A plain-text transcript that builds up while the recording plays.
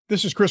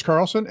This is Chris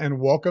Carlson,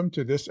 and welcome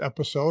to this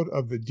episode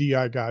of the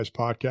DI Guys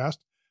podcast.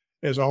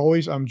 As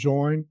always, I'm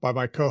joined by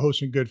my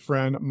co-host and good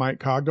friend, Mike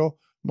Cogdell.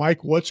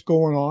 Mike, what's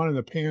going on in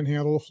the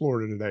panhandle of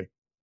Florida today?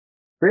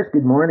 Chris,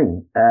 good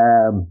morning.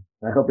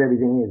 I hope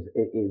everything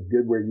is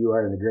good where you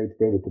are in the great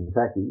state of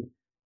Kentucky.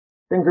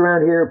 Things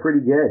around here are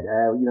pretty good.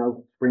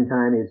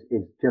 Springtime is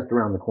just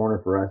around the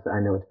corner for us. I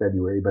know it's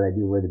February, but I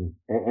do live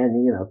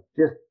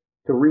just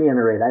to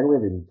reiterate, I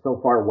live in so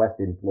far west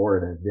in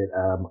Florida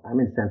that I'm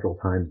in Central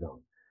Time Zone.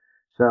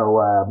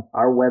 So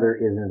our weather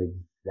isn't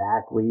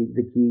exactly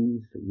the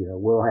Keys.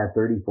 We'll have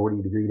 30,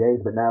 40-degree days,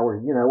 but now we're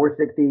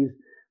 60s,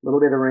 a little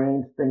bit of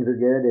rain, things are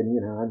good. And,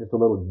 I'm just a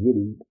little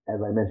giddy,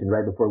 as I mentioned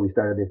right before we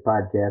started this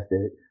podcast,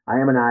 that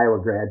I am an Iowa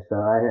grad, so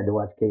I had to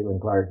watch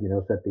Caitlin Clark,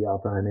 set the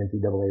all-time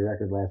NCAA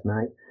record last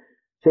night,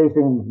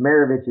 chasing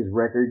Maravich's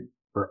record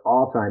for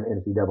all-time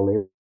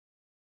NCAA,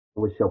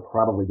 which she'll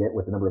probably get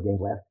with the number of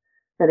games left.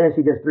 And then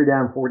she just threw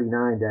down 49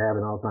 to have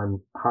an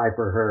all-time high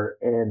for her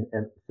and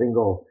a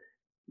single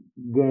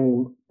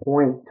game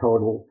point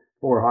total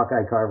for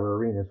Hawkeye Carver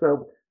Arena.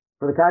 So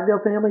for the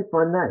Cogdell family,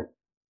 fun night.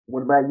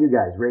 What about you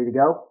guys? Ready to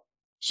go?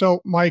 So,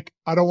 Mike,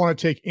 I don't want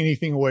to take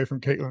anything away from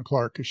Caitlin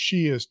Clark because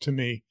she is, to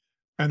me,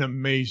 an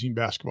amazing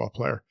basketball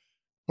player.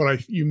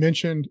 But you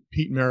mentioned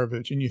Pete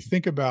Maravich, and you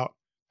think about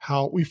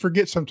how we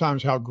forget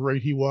sometimes how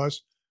great he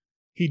was.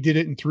 He did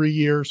it in 3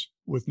 years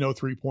with no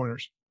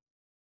three-pointers.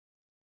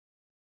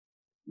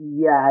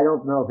 Yeah, I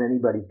don't know if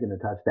anybody's going to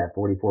touch that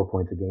 44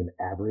 points a game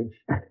average.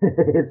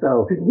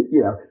 So,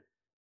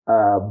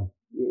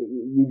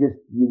 you just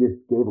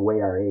gave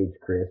away our age,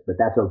 Chris, but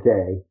that's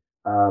okay.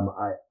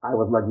 I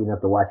was lucky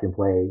enough to watch him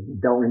play.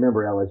 Don't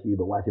remember LSU,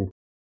 but watch him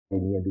play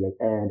in the NBA.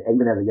 And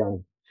even as a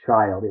young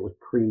child, it was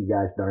pretty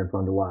gosh darn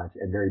fun to watch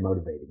and very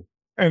motivating.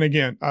 And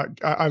again,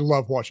 I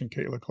love watching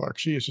Caitlin Clark.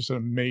 She is just an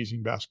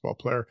amazing basketball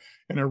player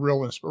and a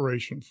real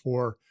inspiration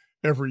for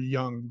every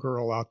young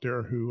girl out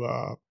there who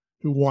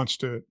wants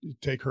to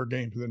take her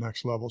game to the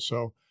next level.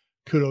 So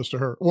kudos to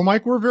her. Well,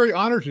 Mike, we're very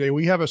honored today.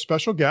 We have a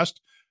special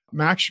guest,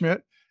 Max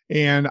Schmitz,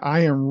 and I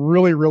am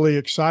really, really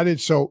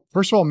excited. So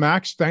first of all,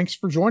 Max, thanks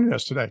for joining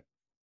us today.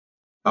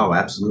 Oh,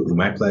 absolutely.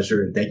 My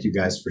pleasure. And thank you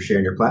guys for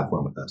sharing your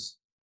platform with us.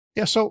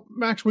 Yeah. So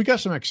Max, we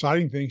got some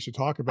exciting things to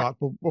talk about.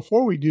 But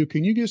before we do,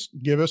 can you just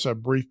give us a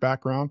brief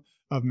background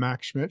of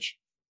Max Schmitz?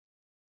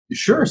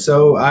 Sure.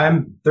 So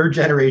I'm third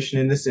generation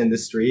in this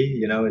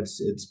industry.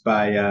 It's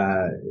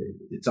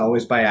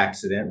always by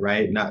accident,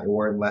 right? Not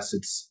or unless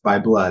it's by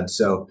blood.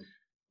 So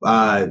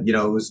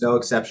it was no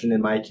exception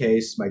in my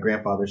case. My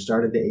grandfather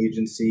started the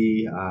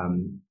agency.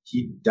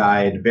 He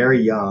died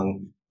very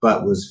young,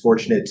 but was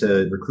fortunate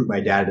to recruit my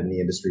dad in the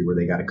industry where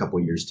they got a couple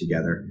years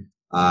together.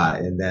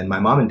 And then my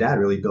mom and dad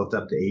really built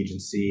up the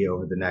agency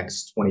over the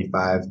next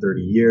 25,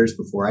 30 years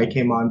before I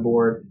came on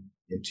board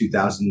in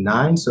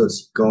 2009. So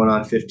it's going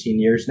on 15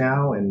 years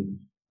now, and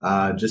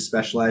just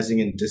specializing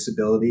in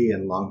disability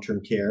and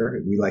long-term care.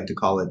 We like to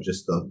call it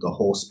just the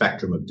whole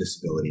spectrum of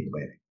disability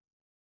planning.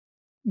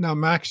 Now,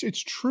 Max,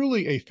 it's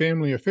truly a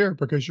family affair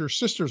because your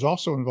sister's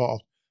also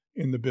involved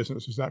in the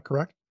business. Is that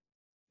correct?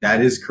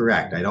 That is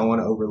correct. I don't want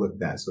to overlook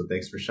that. So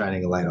thanks for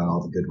shining a light on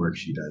all the good work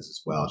she does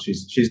as well.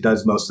 She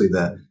does mostly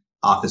the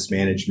office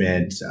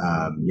management,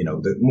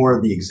 the more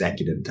of the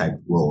executive type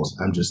roles.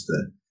 I'm just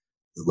the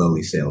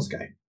lowly sales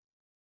guy.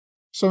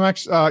 So,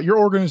 Max, your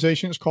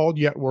organization is called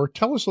Yetworth.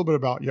 Tell us a little bit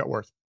about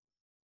Yetworth.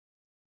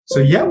 So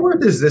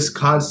Yetworth is this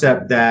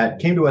concept that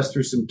came to us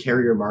through some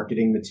carrier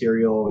marketing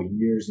material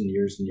years and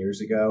years and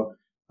years ago.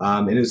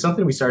 And it was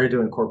something we started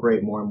to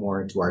incorporate more and more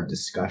into our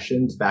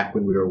discussions back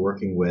when we were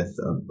working with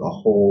a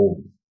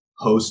whole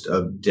host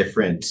of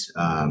different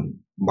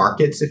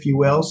markets, if you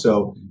will.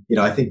 So,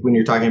 I think when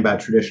you're talking about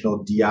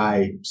traditional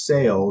DI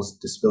sales,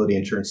 disability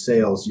insurance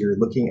sales, you're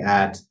looking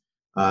at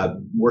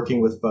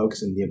working with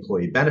folks in the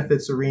employee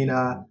benefits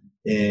arena,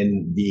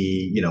 in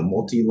the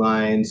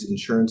multi-lines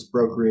insurance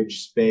brokerage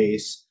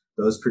space,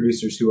 those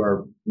producers who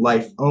are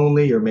life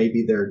only, or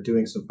maybe they're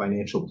doing some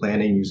financial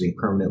planning using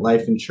permanent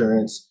life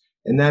insurance.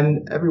 And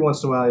then every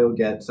once in a while, you'll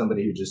get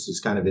somebody who just is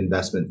kind of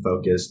investment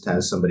focused,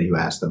 has somebody who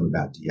asks them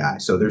about DI.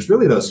 So there's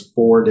really those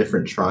 4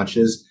 different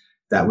tranches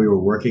that we were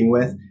working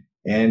with.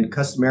 And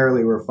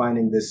customarily, we're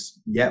finding this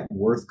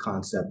Yetworth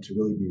concept to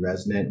really be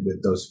resonant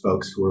with those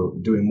folks who are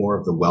doing more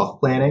of the wealth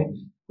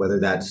planning, whether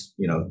that's,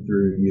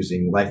 through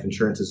using life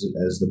insurance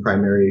as the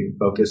primary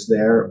focus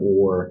there,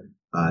 or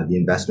the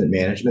investment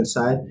management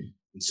side.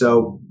 And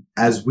so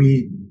as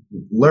I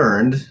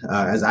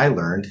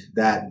learned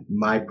that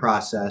my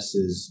process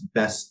is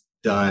best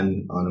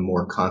done on a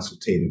more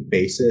consultative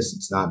basis.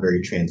 It's not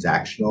very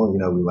transactional.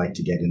 We like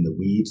to get in the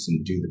weeds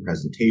and do the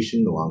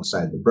presentation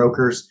alongside the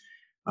brokers.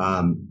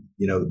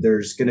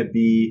 There's going to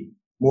be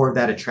more of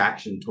that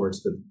attraction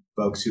towards the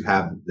folks who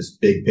have this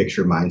big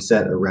picture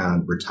mindset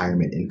around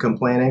retirement income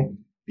planning,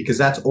 because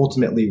that's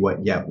ultimately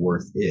what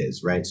Yetworth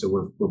is, right? So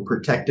we're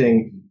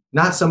protecting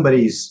not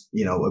somebody's,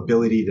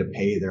 ability to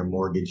pay their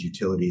mortgage,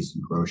 utilities,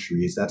 and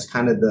groceries. That's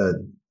kind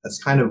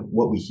of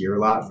what we hear a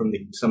lot from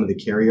some of the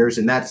carriers,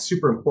 and that's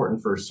super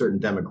important for a certain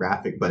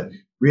demographic. But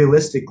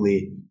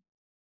realistically,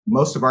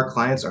 most of our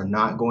clients are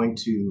not going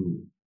to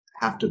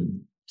have to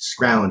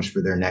scrounge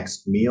for their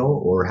next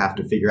meal or have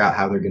to figure out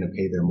how they're going to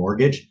pay their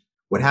mortgage.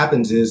 What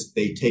happens is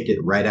they take it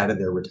right out of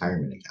their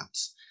retirement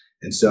accounts.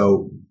 And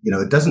so,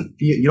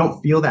 you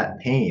don't feel that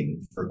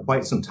pain for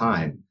quite some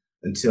time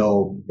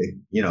until,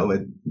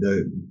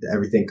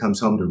 everything comes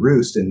home to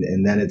roost.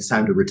 And then it's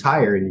time to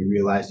retire and you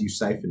realize you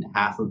siphoned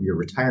half of your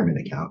retirement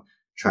account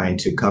trying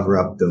to cover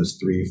up those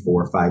 3,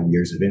 4, 5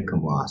 years of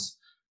income loss,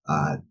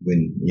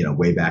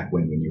 way back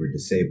when you were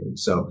disabled.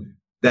 So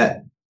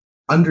that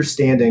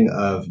understanding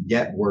of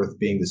net worth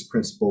being this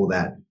principle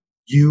that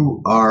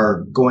you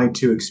are going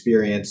to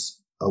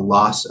experience a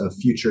loss of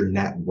future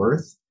net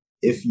worth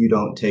if you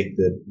don't take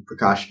the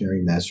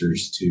precautionary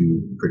measures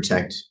to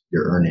protect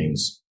your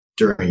earnings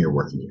during your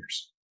working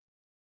years.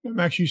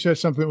 Max, you said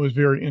something that was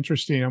very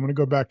interesting. I'm going to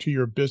go back to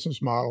your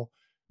business model.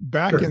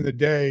 Back in Sure. the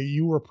day,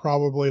 you were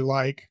probably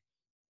like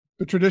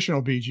the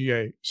traditional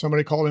BGA.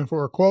 Somebody called in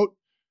for a quote,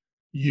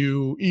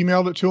 you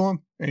emailed it to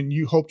them, and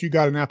you hoped you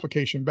got an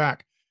application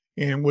back.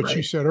 And what you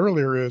Right. said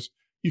earlier is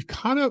you've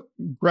kind of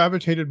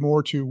gravitated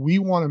more to, we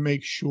want to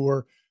make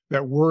sure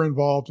that we're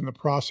involved in the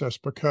process,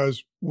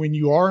 because when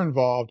you are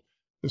involved,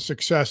 the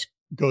success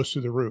goes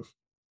through the roof.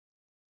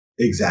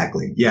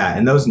 Exactly. Yeah.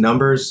 And those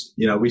numbers,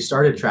 we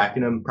started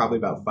tracking them probably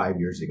about 5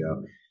 years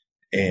ago.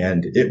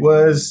 And it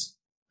was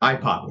eye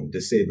popping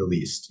to say the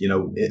least.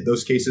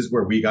 Those cases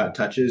where we got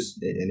touches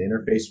and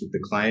interface with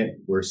the client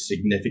were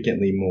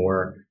significantly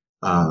more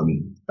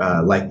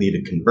likely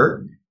to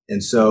convert.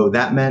 And so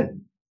that meant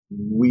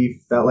we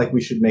felt like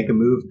we should make a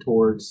move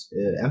towards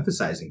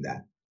emphasizing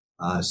that.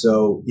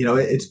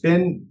 It's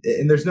been,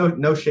 and there's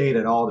no shade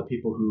at all to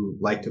people who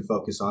like to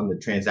focus on the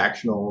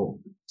transactional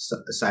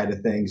side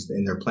of things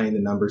and they're playing the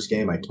numbers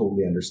game. I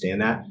totally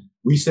understand that.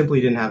 We simply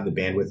didn't have the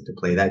bandwidth to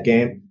play that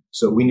game.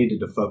 So we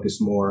needed to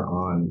focus more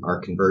on our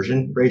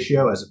conversion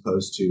ratio as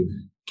opposed to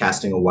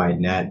casting a wide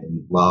net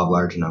and law of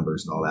large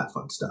numbers and all that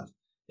fun stuff.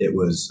 It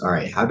was, all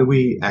right, how do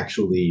we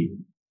actually,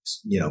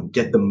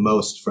 get the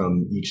most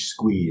from each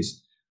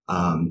squeeze,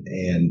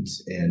 and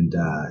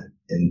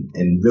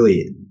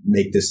really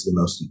make this the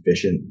most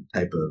efficient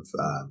type of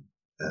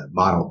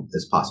model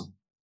as possible.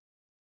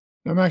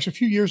 Now, Max, a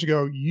few years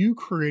ago, you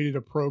created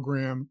a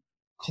program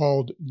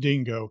called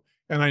Dingo,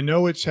 and I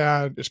know it's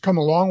come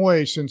a long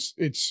way since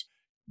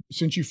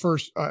you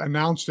first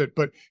announced it.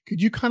 But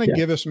could you kind of Yeah.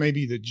 give us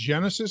maybe the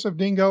genesis of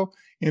Dingo,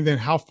 and then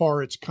how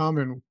far it's come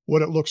and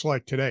what it looks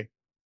like today?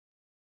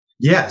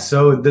 Yeah,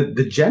 so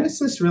the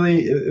genesis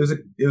really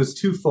it was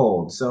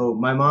twofold. So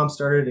my mom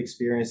started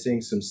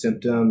experiencing some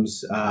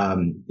symptoms,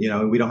 and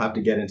we don't have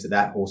to get into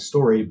that whole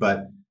story,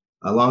 but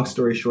a long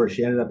story short,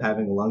 she ended up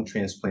having a lung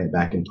transplant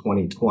back in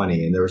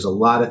 2020, and there was a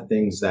lot of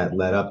things that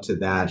led up to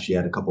that. She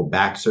had a couple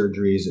back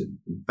surgeries and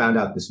found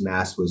out this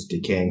mass was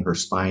decaying her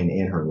spine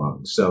and her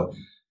lungs. So,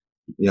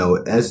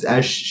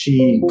 as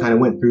she kind of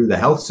went through the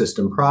health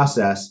system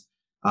process,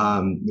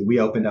 we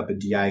opened up a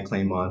DI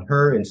claim on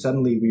her, and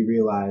suddenly we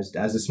realized,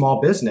 as a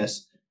small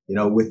business,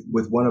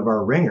 with one of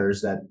our ringers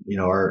that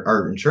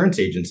our insurance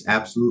agents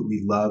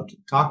absolutely loved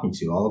talking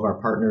to. All of our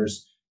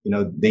partners,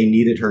 they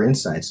needed her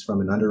insights from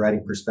an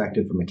underwriting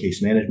perspective, from a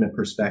case management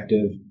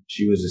perspective.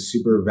 She was a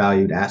super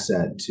valued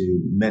asset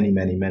to many,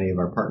 many, many of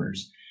our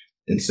partners,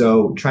 and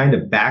so trying to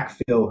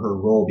backfill her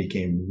role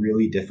became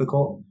really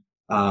difficult.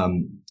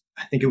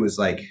 I think it was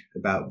like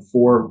about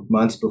 4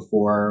 months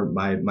before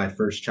my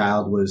first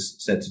child was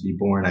set to be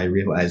born, I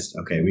realized,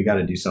 okay, we got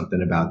to do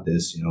something about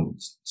this.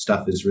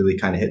 Stuff is really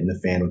kind of hitting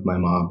the fan with my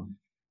mom.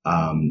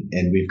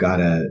 And we've got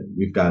to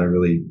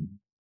really,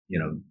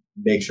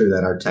 make sure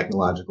that our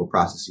technological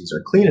processes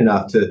are clean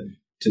enough to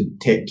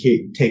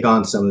take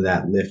on some of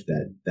that lift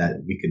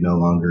that we could no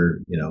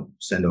longer,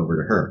 send over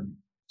to her.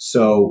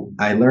 So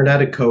I learned how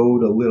to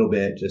code a little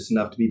bit, just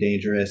enough to be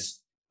dangerous.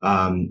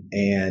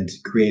 And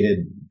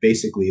created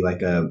basically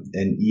like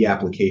an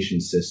e-application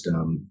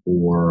system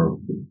for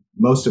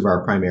most of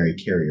our primary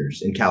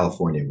carriers in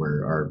California,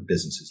 where our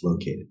business is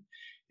located.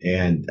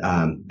 And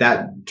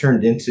that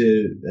turned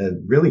into a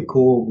really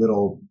cool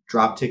little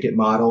drop ticket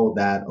model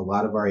that a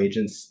lot of our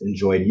agents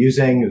enjoyed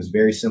using. It was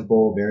very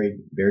simple, very,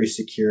 very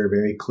secure,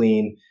 very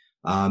clean,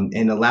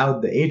 and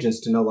allowed the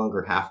agents to no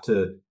longer have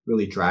to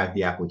really drive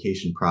the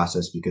application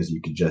process, because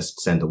you could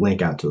just send a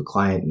link out to a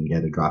client and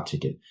get a drop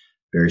ticket.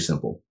 Very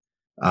simple.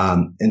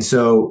 And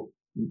so,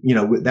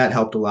 that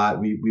helped a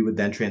lot. We would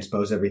then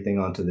transpose everything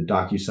onto the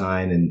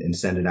DocuSign and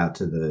send it out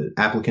to the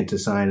applicant to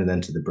sign and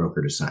then to the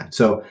broker to sign.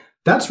 So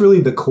that's really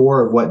the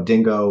core of what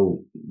Dingo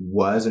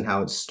was and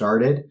how it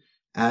started.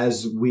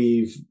 As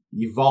we've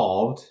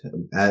evolved,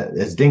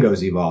 as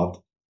Dingo's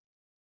evolved,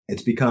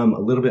 it's become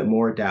a little bit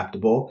more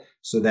adaptable,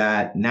 so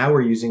that now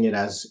we're using it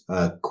as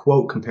a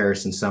quote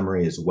comparison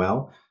summary as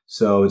well.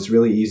 So it's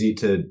really easy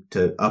to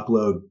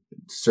upload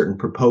certain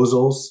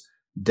proposals,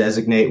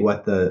 designate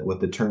what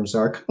the terms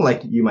are, kind of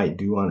like you might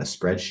do on a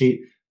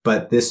spreadsheet.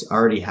 But this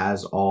already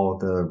has all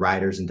the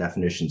riders and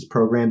definitions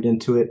programmed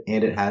into it,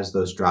 and it has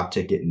those drop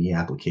ticket and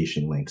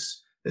e-application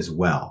links as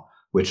well.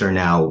 which are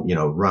now,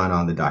 run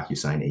on the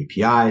DocuSign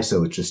API.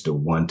 So it's just a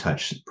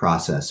one-touch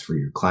process for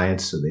your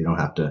clients. So they don't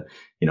have to,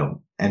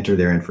 enter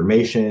their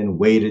information,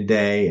 wait a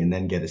day, and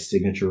then get a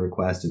signature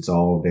request. It's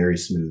all very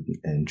smooth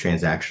and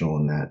transactional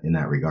in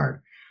that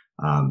regard.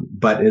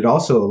 But it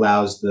also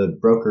allows the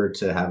broker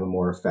to have a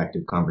more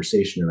effective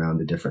conversation around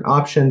the different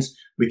options.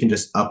 We can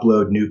just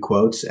upload new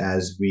quotes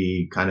as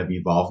we kind of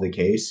evolve the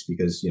case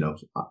because,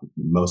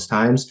 most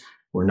times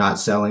we're not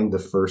selling the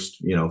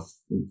first,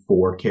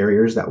 4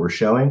 carriers that we're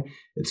showing.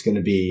 It's going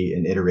to be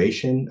an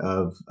iteration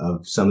of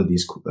some of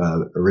these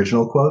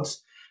original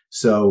quotes.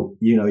 So,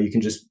 you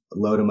can just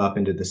load them up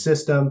into the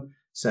system,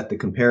 set the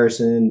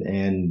comparison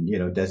and,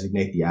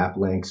 designate the app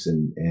links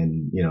and,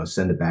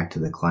 send it back to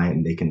the client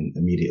and they can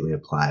immediately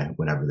apply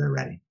whenever they're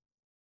ready.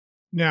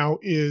 Now,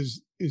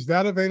 is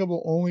that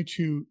available only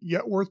to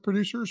Yetworth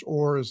producers,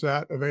 or is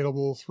that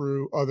available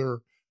through other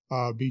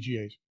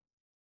BGAs?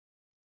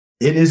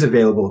 It is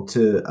available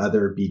to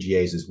other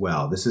BGAs as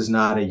well. This is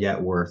not a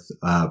Yetworth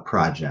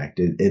project.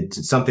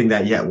 It's something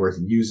that Yetworth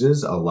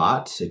uses a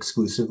lot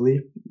exclusively,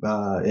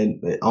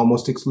 and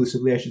almost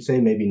exclusively, I should say.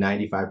 Maybe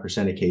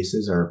 95% of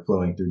cases are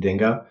flowing through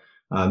Dingo.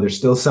 There's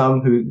still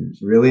some who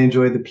really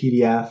enjoy the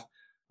PDF,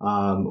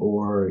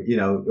 or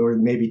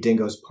maybe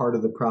Dingo's part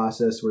of the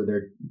process where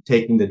they're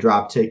taking the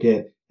drop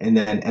ticket and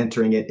then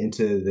entering it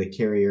into the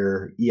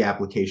carrier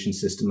e-application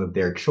system of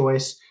their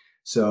choice.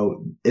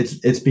 So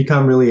it's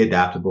become really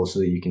adaptable so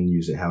that you can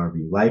use it however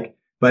you like,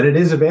 but it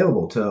is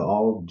available to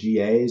all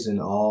GAs and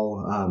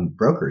all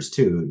brokers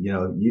too.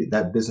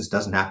 That business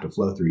doesn't have to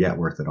flow through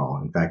Yetworth at all.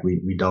 In fact,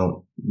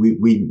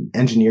 we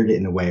engineered it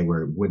in a way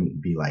where it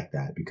wouldn't be like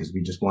that because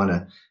we just want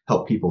to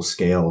help people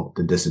scale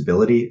the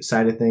disability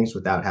side of things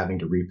without having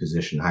to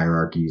reposition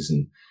hierarchies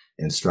and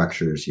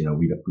structures.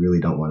 We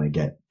really don't want to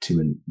get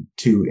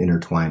too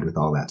intertwined with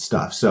all that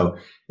stuff. So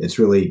it's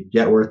really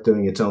Yetworth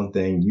doing its own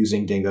thing,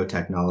 using Dingo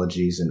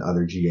technologies, and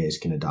other GAs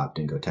can adopt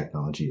Dingo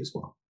technology as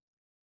well.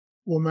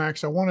 Well,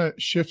 Max, I want to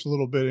shift a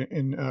little bit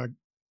and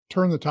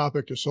turn the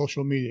topic to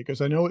social media, because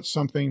I know it's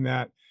something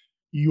that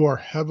you are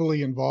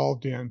heavily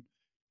involved in.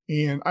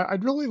 And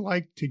I'd really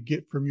like to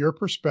get from your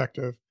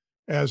perspective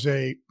as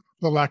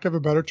for lack of a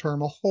better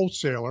term, a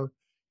wholesaler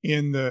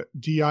in the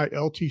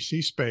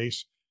DILTC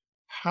space,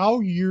 how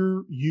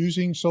you're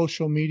using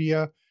social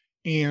media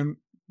and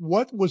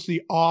what was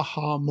the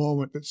aha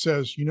moment that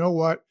says, you know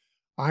what,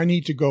 I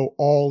need to go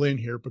all in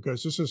here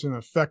because this is an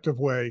effective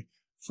way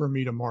for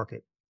me to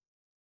market.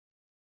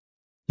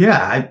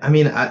 Yeah, I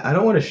mean, I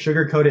don't want to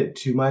sugarcoat it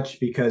too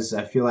much because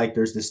I feel like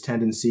there's this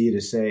tendency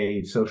to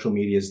say social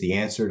media is the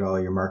answer to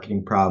all your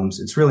marketing problems.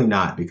 It's really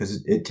not,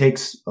 because it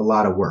takes a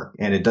lot of work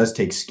and it does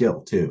take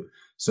skill too.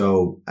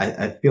 So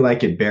I feel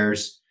like it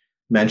bears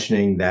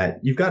mentioning that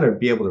you've got to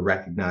be able to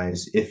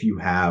recognize if you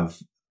have,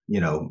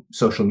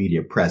 social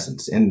media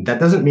presence. And that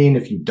doesn't mean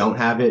if you don't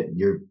have it,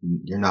 you're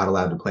not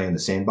allowed to play in the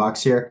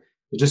sandbox here.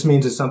 It just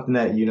means it's something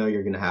that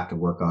you're going to have to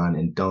work on,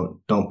 and don't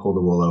pull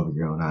the wool over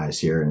your own eyes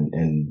here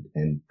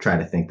and try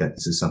to think that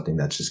this is something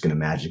that's just going to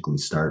magically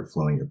start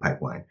flowing your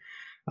pipeline.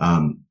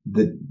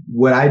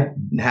 What I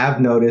have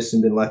noticed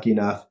and been lucky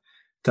enough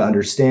to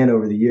understand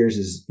over the years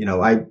is,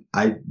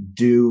 I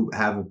do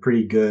have a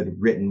pretty good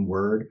written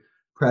word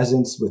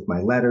presence with my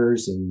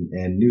letters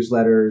and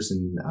newsletters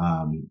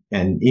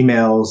and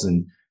emails,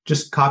 and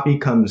just copy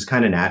comes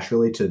kind of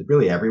naturally to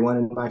really everyone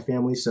in my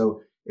family.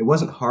 So it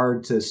wasn't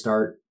hard to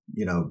start,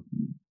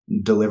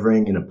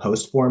 delivering in a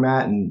post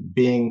format, and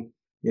being,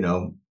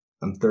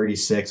 I'm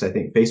 36. I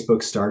think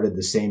Facebook started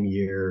the same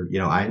year,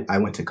 I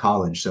went to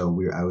college. So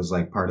I was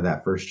like part of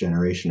that first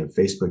generation of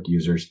Facebook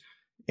users.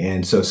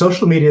 And so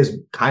social media is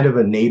kind of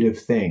a native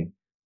thing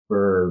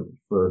for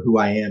who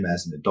I am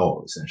as an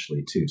adult,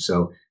 essentially too.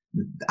 So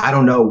I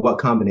don't know what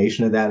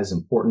combination of that is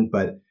important,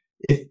 but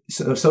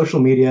if social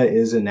media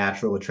is a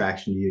natural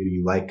attraction to you,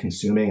 you like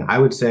consuming, I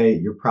would say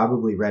you're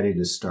probably ready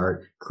to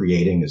start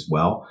creating as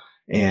well.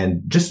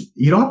 And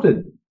you don't have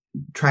to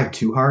try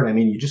too hard. I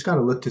mean, you just got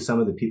to look to some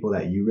of the people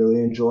that you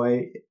really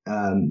enjoy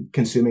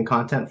consuming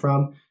content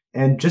from,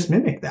 and just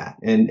mimic that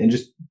and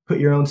just put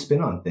your own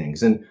spin on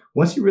things. And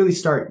once you really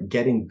start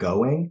getting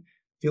going,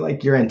 feel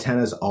like your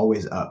antenna is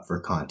always up for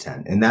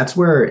content. And that's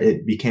where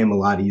it became a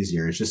lot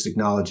easier. It's just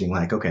acknowledging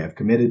like, okay, I've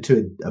committed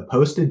to a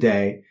post a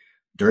day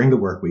during the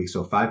work week.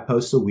 So 5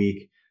 posts a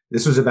week.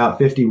 This was about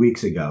 50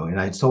 weeks ago. And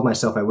I told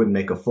myself I wouldn't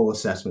make a full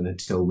assessment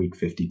until week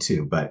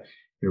 52, but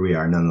here we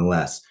are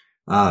nonetheless.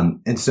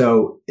 And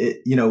so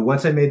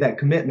once I made that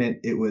commitment,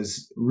 it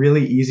was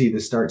really easy to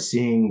start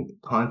seeing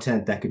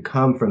content that could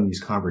come from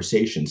these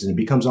conversations. And it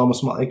becomes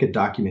almost more like a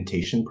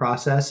documentation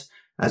process,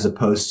 as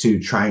opposed to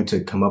trying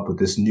to come up with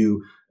this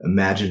new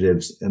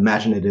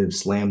imaginative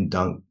slam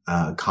dunk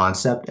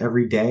concept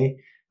every day.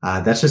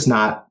 That's just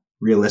not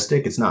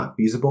realistic. It's not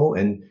feasible.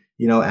 And,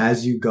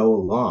 as you go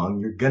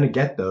along, you're going to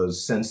get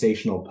those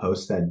sensational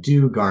posts that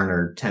do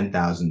garner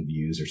 10,000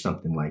 views or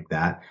something like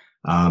that.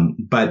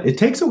 But it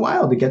takes a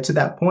while to get to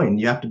that point.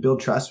 You have to build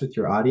trust with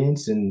your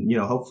audience. And,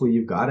 hopefully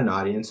you've got an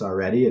audience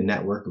already, a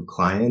network of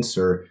clients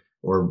or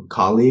or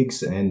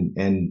colleagues,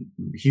 and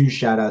huge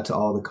shout out to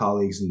all the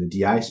colleagues in the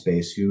DI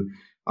space who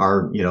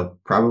are,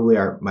 probably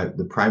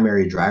the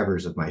primary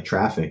drivers of my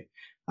traffic,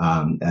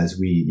 as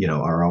we,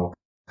 are all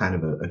kind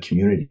of a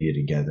community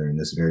together in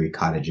this very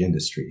cottage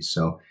industry.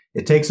 So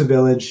it takes a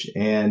village,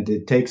 and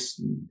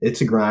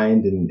it's a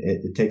grind, and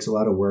it takes a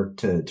lot of work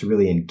to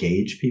really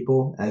engage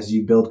people as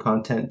you build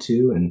content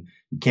too. And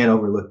you can't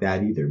overlook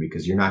that either,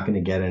 because you're not going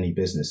to get any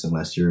business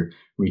unless you're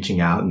reaching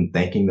out and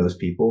thanking those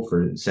people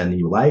for sending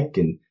you like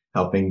and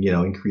helping,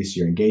 increase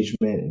your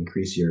engagement,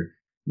 increase your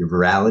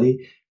virality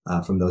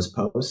from those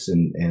posts,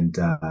 and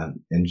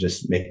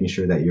just making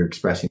sure that you're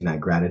expressing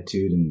that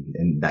gratitude,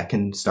 and that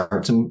can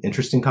start some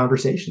interesting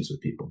conversations with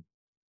people.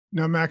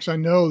 Now, Max, I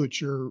know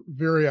that you're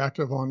very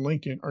active on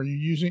LinkedIn. Are you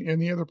using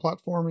any other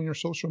platform in your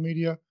social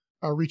media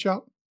reach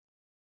out?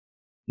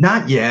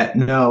 Not yet.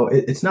 No,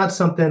 it's not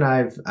something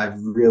I've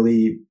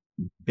really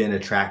been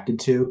attracted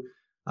to.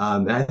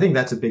 And I think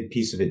that's a big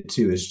piece of it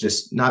too, is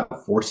just not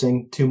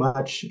forcing too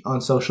much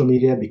on social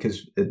media,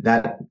 because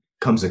that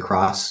comes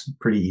across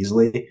pretty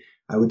easily,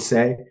 I would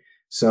say.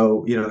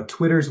 So,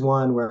 Twitter's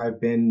one where I've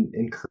been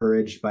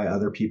encouraged by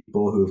other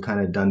people who've kind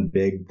of done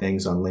big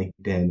things on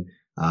LinkedIn.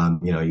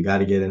 You got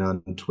to get in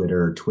on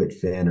Twitter or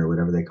TwitFin or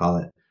whatever they call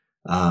it,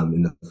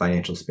 in the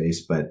financial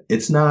space, but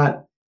it's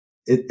not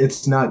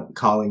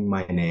calling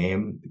my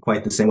name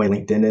quite the same way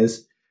LinkedIn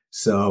is.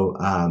 So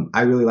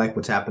I really like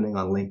what's happening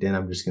on LinkedIn.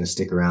 I'm just going to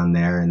stick around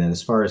there. And then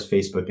as far as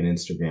Facebook and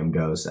Instagram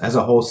goes, as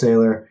a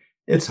wholesaler,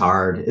 it's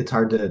hard. It's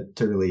hard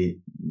to really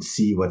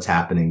see what's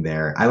happening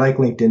there. I like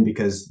LinkedIn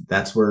because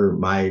that's where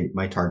my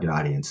target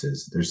audience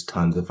is. There's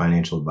tons of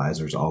financial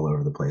advisors all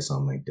over the place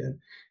on LinkedIn,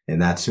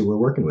 and that's who we're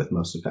working with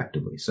most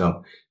effectively. So it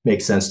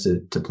makes sense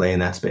to play in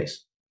that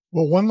space.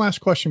 Well, one last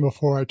question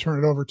before I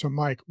turn it over to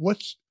Mike.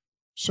 What's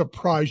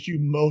surprised you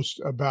most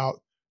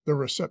about the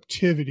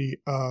receptivity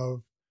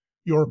of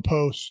your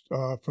post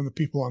from the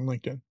people on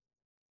LinkedIn?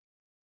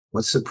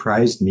 What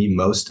surprised me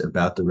most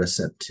about the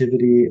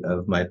receptivity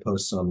of my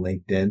posts on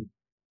LinkedIn?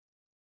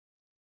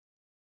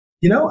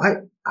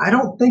 I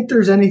don't think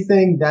there's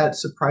anything that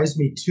surprised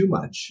me too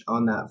much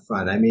on that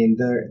front. I mean,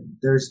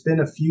 there's been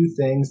a few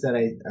things that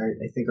I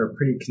think are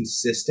pretty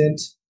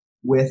consistent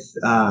with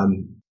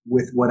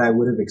what I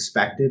would have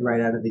expected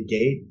right out of the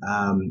gate.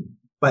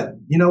 But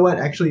you know what?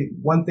 Actually,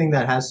 one thing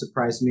that has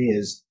surprised me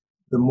is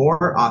the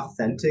more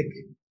authentic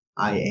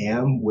I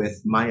am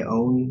with my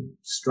own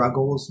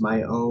struggles,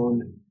 my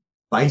own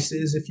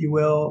vices, if you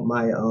will,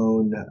 my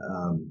own,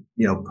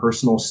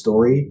 personal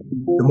story,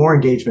 the more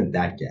engagement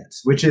that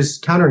gets, which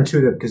is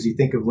counterintuitive, because you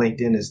think of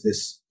LinkedIn as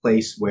this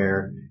place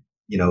where,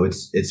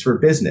 it's for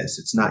business.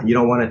 It's not, you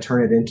don't want to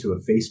turn it into a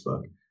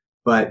Facebook,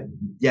 but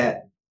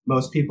yet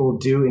most people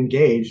do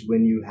engage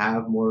when you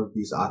have more of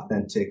these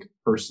authentic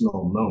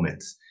personal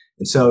moments.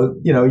 And so,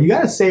 you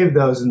got to save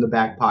those in the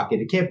back pocket.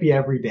 It can't be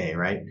every day,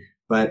 right?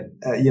 But,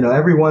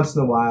 every once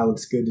in a while,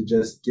 it's good to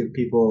just give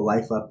people a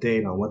life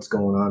update on what's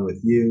going on with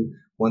you.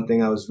 One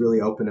thing I was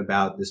really open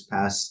about this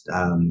past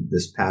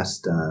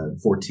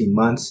 14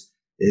 months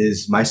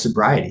is my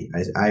sobriety.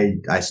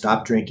 I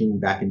stopped drinking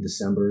back in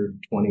December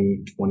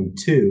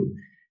 2022.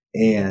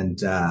 And,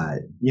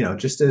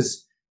 just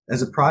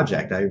as a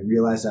project, I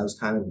realized I was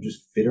kind of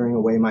just fittering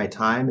away my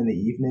time in the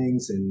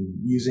evenings and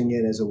using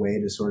it as a way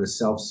to sort of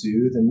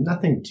self-soothe, and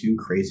nothing too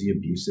crazy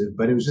abusive,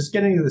 but it was just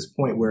getting to this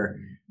point where,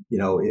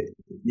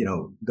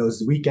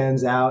 those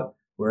weekends out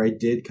where I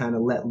did kind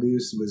of let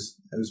loose,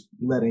 I was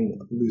letting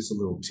loose a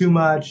little too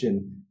much.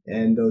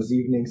 And those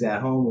evenings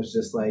at home was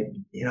just like,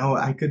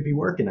 I could be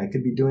working, I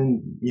could be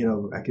doing,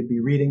 I could be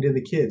reading to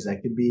the kids, I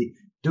could be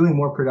doing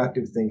more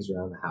productive things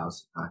around the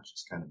house, not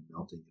just kind of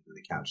melting into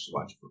the couch to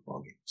watch a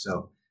football game.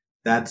 So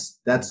that's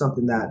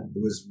something that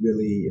was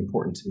really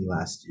important to me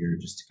last year,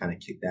 just to kind of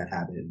kick that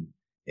habit.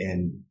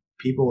 And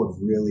people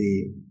have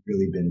really,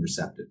 really been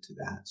receptive to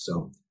that.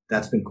 So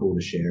that's been cool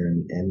to share.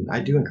 And I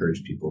do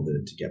encourage people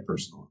to get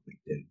personal on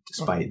LinkedIn,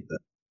 despite the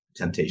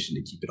temptation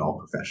to keep it all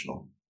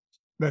professional.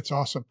 That's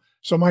awesome.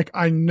 So, Mike,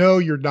 I know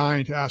you're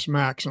dying to ask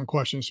Max some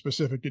questions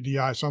specific to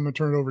DI, so I'm going to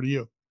turn it over to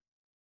you.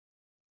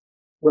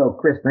 Well,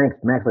 Chris, thanks,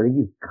 Max. I think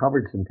you've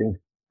covered some things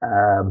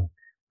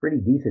pretty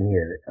decent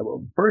here.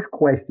 First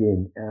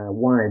question,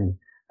 one,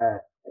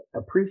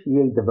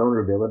 appreciate the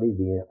vulnerability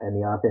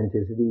and the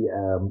authenticity.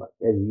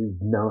 As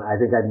you've known, I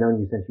think I've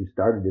known you since you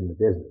started in the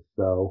business.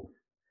 So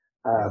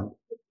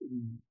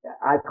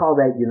I call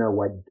that,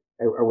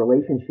 a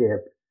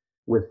relationship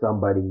with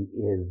somebody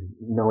is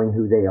knowing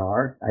who they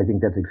are. I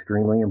think that's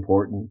extremely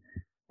important.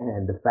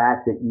 And the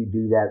fact that you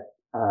do that,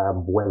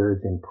 whether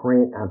it's in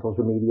print, on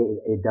social media,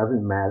 it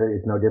doesn't matter.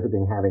 It's no different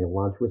than having a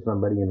lunch with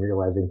somebody and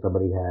realizing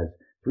somebody has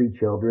 3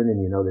 children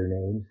and you know their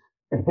names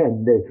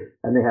and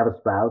they have a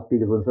spouse.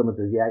 Because when someone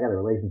says, yeah, I got a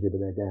relationship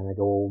with that guy, and I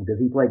go, well,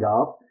 does he play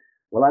golf?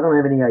 Well, I don't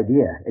have any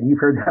idea. And you've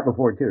heard that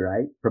before too,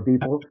 right? From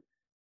people.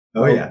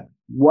 Oh, yeah.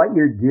 What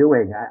you're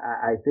doing,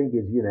 I think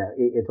is,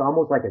 it's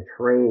almost like a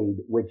trade,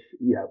 which,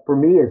 for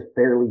me is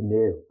fairly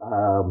new.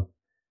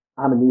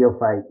 I'm a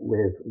neophyte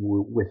with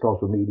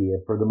social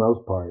media for the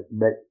most part,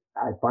 but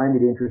I find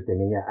it interesting,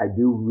 and yeah, I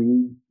do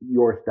read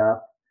your stuff.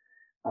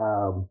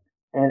 Um,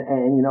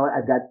 and you know,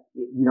 I've got,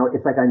 you know,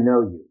 it's like I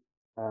know you.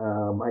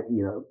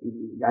 You know,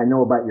 I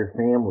know about your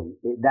family.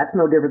 That's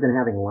no different than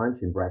having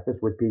lunch and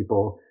breakfast with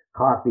people,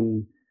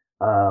 coffee,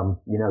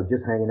 you know,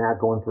 just hanging out,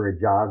 going for a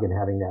jog and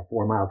having that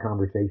 4 mile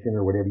conversation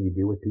or whatever you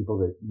do with people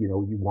that, you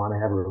know, you want to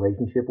have a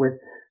relationship with.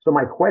 So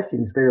my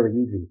question is fairly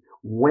easy.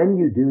 When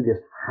you do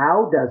this,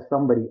 how does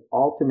somebody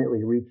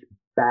ultimately reach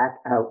back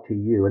out to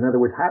you? In other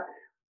words, how,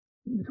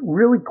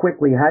 really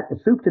quickly, how,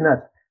 soup to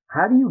nuts,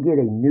 how do you get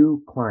a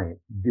new client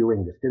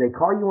doing this? Do they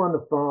call you on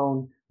the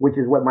phone, which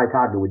is what my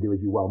cognitive would do,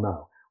 as you well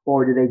know?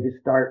 Or do they just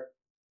start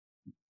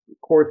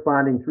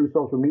corresponding through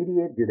social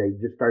media? Do they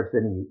just start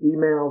sending you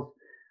emails?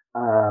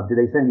 Do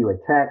they send you a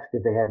text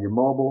if they have your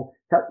mobile?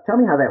 Tell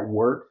me how that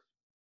works.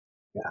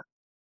 Yeah.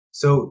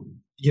 So,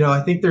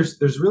 I think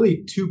there's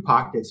really two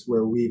pockets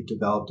where we've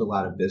developed a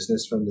lot of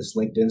business from this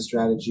LinkedIn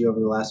strategy over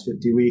the last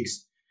 50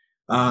 weeks.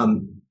 The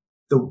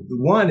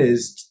one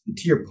is,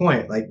 to your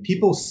point, like,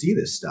 people see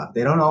this stuff.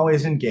 They don't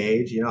always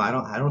engage. I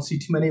don't see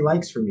too many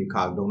likes from you,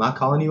 Cogdal. Not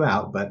calling you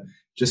out, but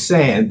just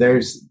saying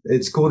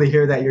it's cool to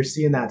hear that you're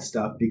seeing that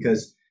stuff,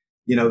 because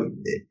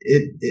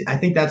I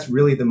think that's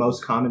really the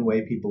most common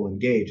way people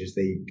engage is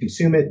they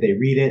consume it, they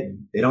read it,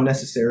 they don't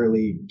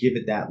necessarily give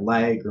it that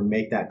like or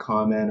make that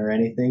comment or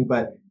anything,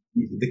 but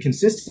the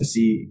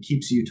consistency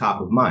keeps you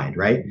top of mind,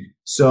 right?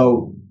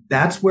 So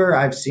that's where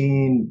I've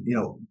seen,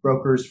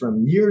 brokers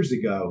from years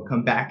ago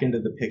come back into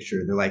the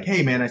picture. They're like,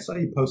 hey man, I saw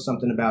you post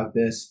something about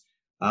this,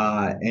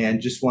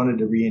 and just wanted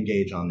to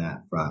re-engage on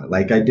that front.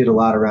 Like, I did a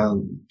lot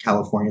around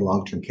California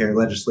long-term care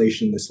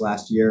legislation this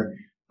last year.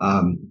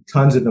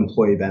 Tons of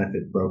employee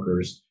benefit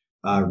brokers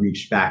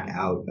reached back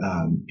out.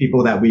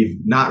 People that we've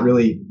not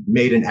really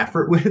made an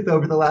effort with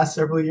over the last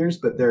several years,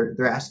 but they're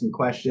asking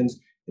questions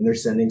and they're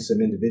sending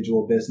some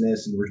individual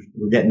business, and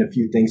we're getting a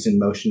few things in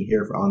motion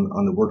here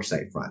on the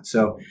worksite front.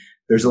 So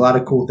there's a lot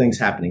of cool things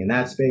happening in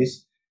that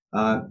space.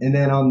 And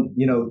then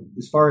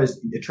as far as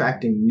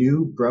attracting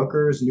new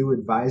brokers, new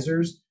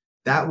advisors,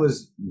 that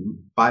was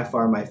by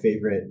far my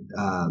favorite,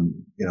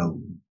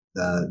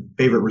 the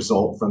favorite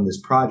result from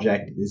this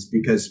project, is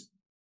because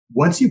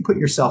once you put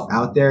yourself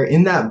out there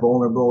in that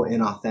vulnerable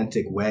and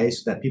authentic way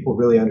so that people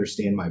really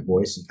understand my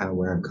voice and kind of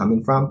where I'm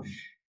coming from,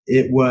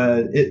 it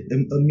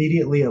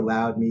immediately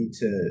allowed me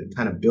to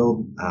kind of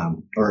build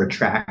or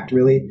attract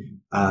really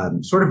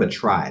sort of a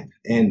tribe.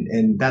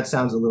 And that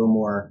sounds a little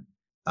more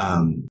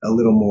I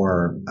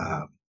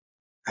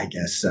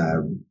guess,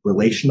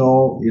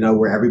 relational,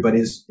 where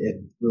everybody's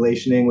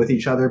relationing with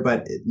each other,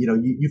 but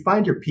you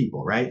find your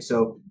people, right?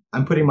 So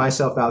I'm putting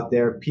myself out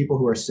there. People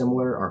who are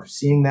similar are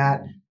seeing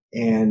that,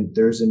 and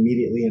there's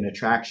immediately an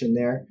attraction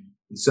there.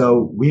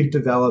 So we've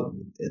developed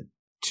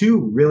two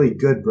really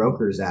good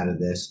brokers out of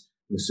this.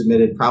 We've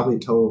submitted probably a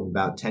total of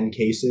about 10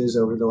 cases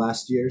over the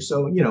last year.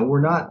 So,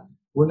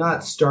 we're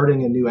not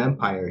starting a new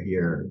empire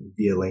here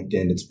via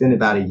LinkedIn. It's been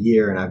about a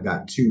year, and I've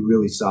got two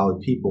really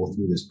solid people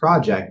through this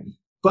project.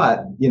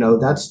 But,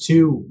 that's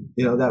two,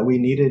 that we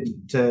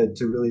needed to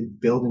really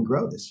build and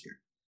grow this year.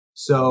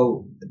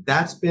 So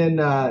that's been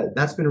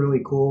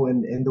really cool.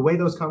 And the way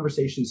those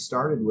conversations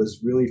started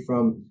was really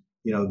from,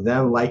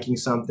 them liking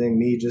something,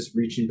 me just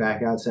reaching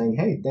back out saying,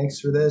 hey, thanks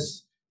for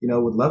this.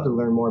 Would love to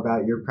learn more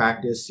about your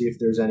practice, see if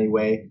there's any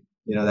way,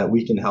 that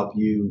we can help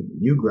you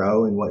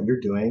grow in what you're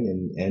doing.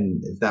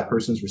 And if that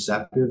person's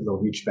receptive, they'll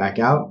reach back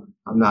out.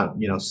 I'm not,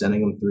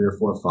 sending them 3 or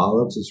 4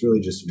 follow-ups. It's really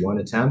just one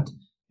attempt.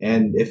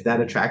 And if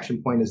that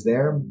attraction point is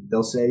there,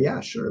 they'll say,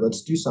 yeah, sure,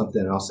 let's do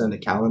something. I'll send a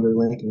calendar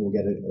link and we'll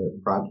get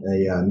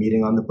a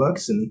meeting on the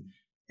books, and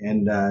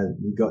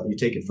you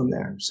take it from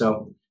there.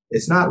 So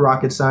it's not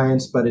rocket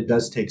science, but it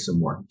does take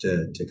some work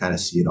to kind of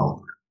see it all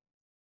through.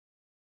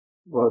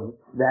 Well,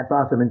 that's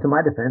awesome. And to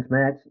my defense,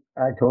 Max,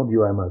 I told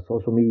you I'm a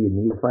social media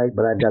neophyte,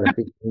 but I've got a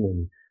 16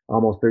 and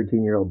almost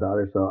 13-year-old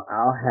daughter, so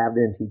I'll have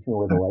them teach me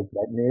where the like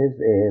button is,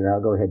 and I'll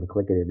go ahead and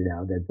click it every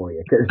now and then for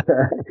you, because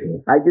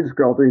I can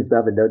scroll through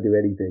stuff and don't do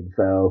anything.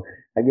 So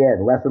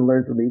again, lesson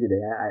learned for me today.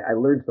 I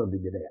learned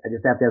something today. I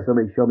just have to have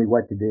somebody show me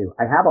what to do.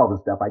 I have all the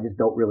stuff. I just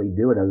don't really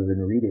do it other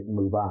than read it and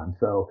move on.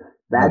 So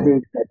that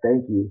being said,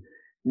 thank you.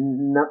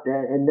 And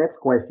next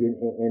question,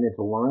 and it's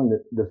along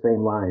the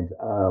same lines,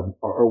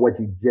 or what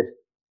you just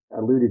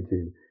alluded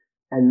to,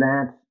 and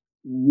that's,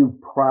 you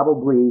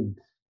probably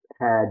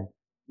had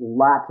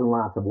lots and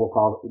lots of, we'll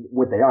call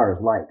what they are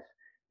as likes.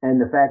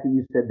 And the fact that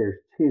you said there's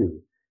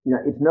two,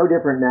 it's no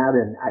different now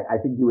than I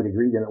think you would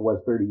agree than it was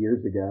 30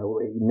 years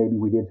ago. Maybe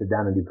we did sit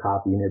down and do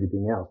copy and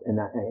everything else.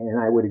 And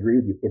I would agree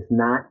with you. It's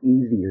not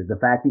easier. The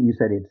fact that you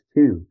said it's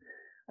two.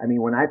 I mean,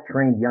 when I've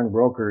trained young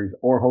brokers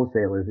or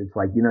wholesalers, it's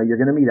like, you're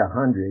going to meet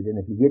 100. And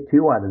if you get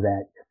 2 out of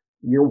that,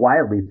 you're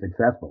wildly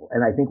successful.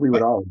 And I think we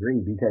would all agree,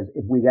 because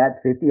if we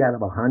got 50 out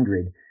of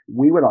 100,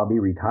 we would all be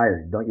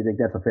retired. Don't you think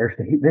that's a fair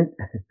statement?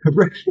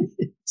 Right.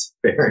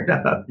 Fair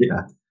enough.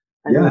 Yeah.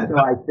 So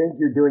I think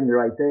you're doing the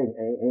right thing.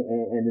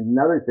 And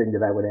another thing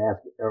that I would ask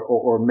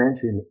or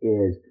mention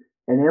is,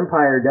 an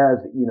empire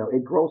does,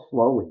 it grows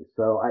slowly.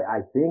 So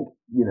I think,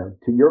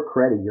 to your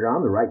credit, you're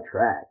on the right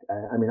track.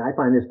 I mean, I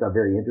find this stuff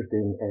very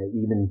interesting.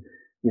 Even,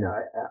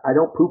 I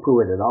don't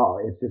poo-poo it at all.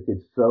 It's just,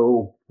 it's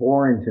so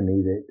foreign to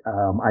me that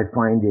I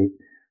find it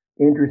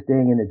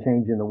interesting and a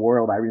change in the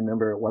world. I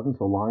remember it wasn't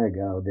so long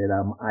ago that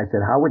I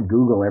said, how would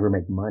Google ever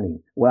make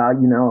money? Well,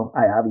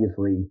 I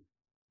obviously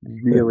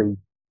really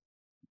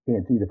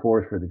can't see the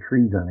forest for the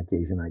trees on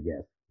occasion, I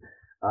guess.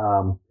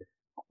 Um,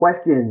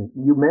 Question,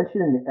 you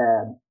mentioned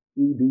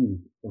EB,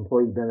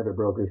 employee benefit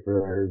brokers,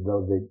 for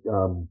those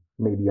that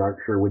maybe aren't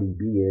sure what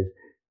EB is.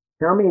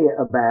 Tell me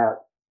about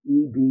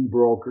EB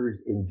brokers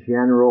in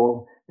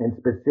general and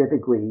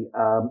specifically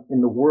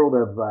in the world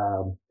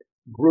of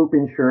group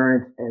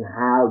insurance and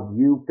how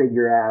you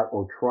figure out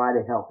or try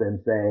to help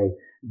them say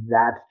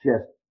that's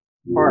just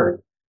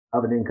part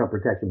of an income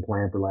protection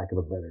plan, for lack of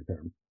a better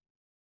term.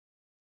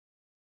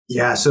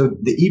 Yeah, so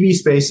the EV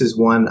space is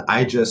one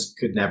I just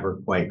could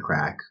never quite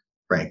crack,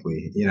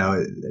 frankly.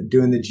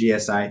 Doing the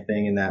GSI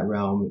thing in that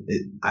realm,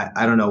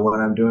 I don't know what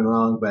I'm doing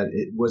wrong, but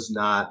it was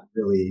not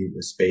really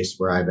the space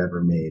where I've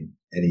ever made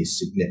any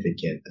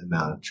significant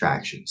amount of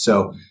traction.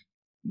 So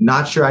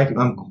not sure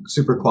I'm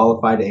super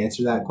qualified to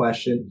answer that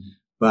question,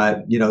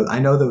 but I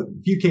know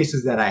the few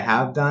cases that I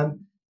have done,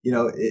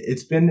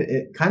 it's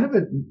been kind of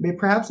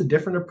perhaps a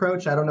different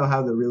approach. I don't know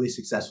how the really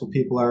successful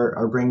people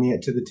are bringing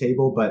it to the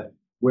table, but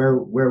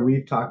where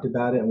we've talked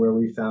about it and where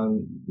we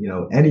found,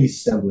 any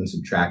semblance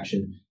of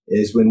traction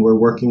is when we're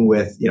working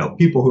with,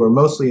 people who are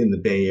mostly in the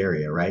Bay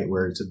Area, right?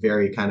 Where it's a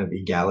very kind of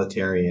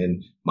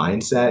egalitarian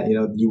mindset.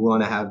 You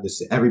want to have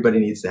this, everybody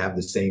needs to have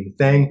the same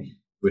thing,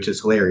 which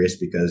is hilarious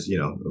because,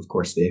 of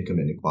course the income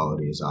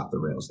inequality is off the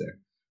rails there.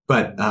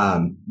 But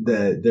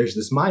there's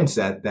this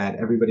mindset that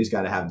everybody's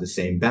got to have the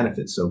same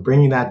benefits. So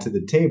bringing that to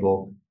the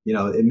table,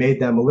 it made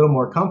them a little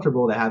more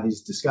comfortable to have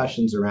these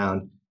discussions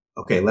around,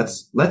 okay,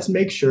 let's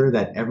make sure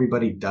that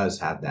everybody does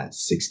have that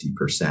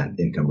 60%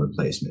 income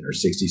replacement or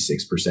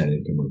 66%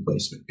 income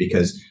replacement.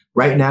 Because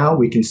right now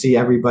we can see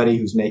everybody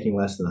who's making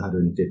less than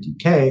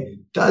 150K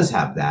does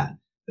have that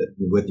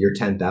with your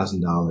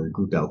 $10,000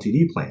 group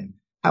LTD plan.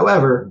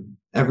 However,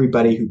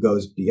 everybody who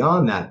goes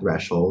beyond that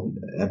threshold,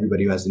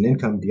 everybody who has an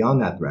income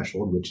beyond that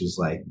threshold, which is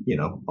like,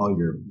 all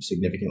your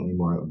significantly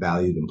more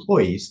valued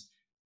employees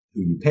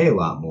who you pay a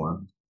lot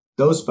more,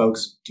 those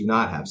folks do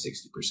not have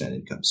 60%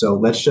 income. So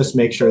let's just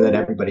make sure that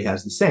everybody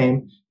has the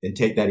same and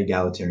take that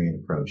egalitarian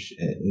approach.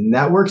 And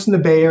that works in the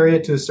Bay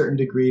Area to a certain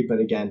degree. But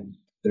again,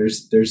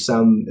 there's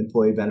some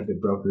employee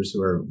benefit brokers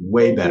who are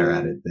way better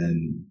at it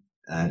than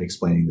at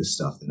explaining this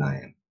stuff than I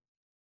am.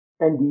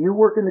 And do you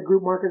work in the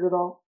group market at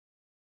all?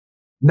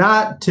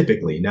 Not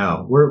typically,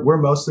 no. We're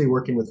mostly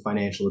working with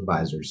financial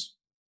advisors.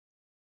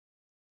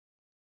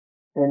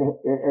 And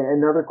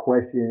another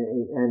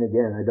question, and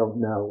again, I don't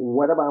know.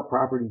 What about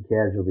property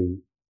casualty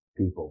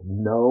people?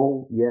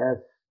 No, yes,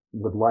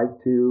 would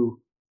like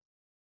to.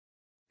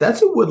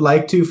 That's what would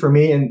like to for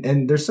me.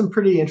 And there's some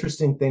pretty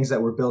interesting things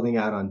that we're building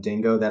out on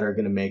Dingo that are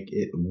going to make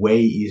it way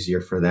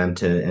easier for them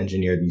to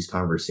engineer these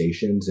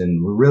conversations.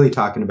 And we're really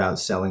talking about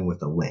selling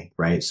with a link,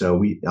 right?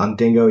 So on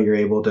Dingo, you're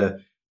able to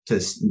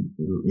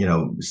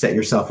set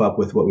yourself up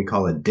with what we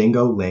call a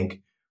Dingo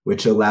link,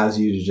 which allows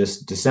you to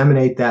just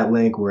disseminate that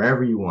link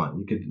wherever you want.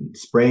 You could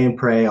spray and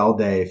pray all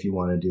day if you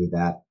want to do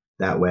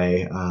that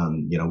way.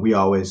 We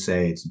always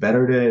say it's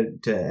better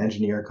to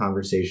engineer a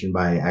conversation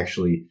by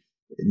actually,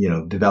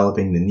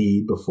 developing the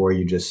need before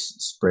you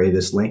just spray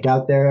this link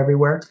out there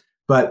everywhere.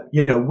 But,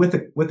 with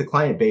the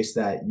client base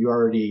that you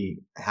already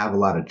have a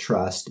lot of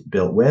trust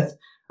built with,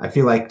 I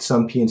feel like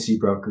some P&C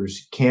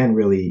brokers can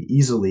really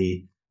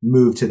easily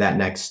move to that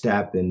next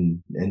step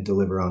and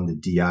deliver on the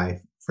DI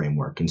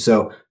framework. And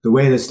so the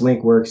way this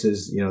link works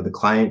is, the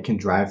client can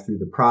drive through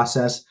the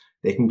process.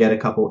 They can get a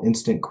couple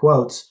instant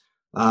quotes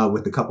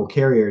with a couple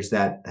carriers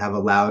that have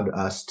allowed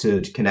us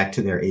to connect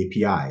to their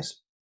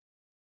APIs.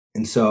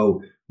 And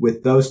so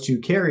with those two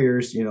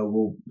carriers,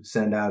 we'll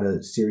send out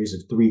a series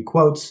of 3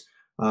 quotes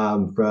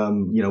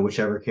from,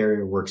 whichever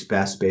carrier works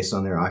best based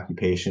on their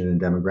occupation and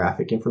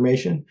demographic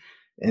information.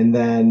 And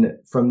then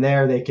from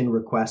there, they can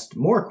request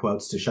more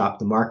quotes to shop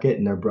the market,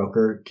 and their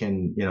broker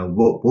can,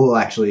 we'll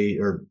actually,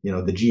 or,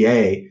 the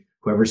GA,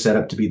 whoever's set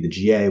up to be the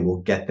GA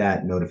will get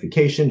that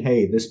notification.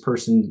 Hey, this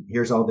person,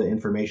 here's all the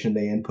information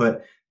they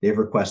input. They've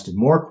requested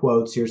more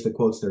quotes. Here's the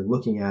quotes they're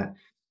looking at.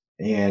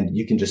 And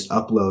you can just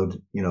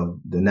upload,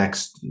 the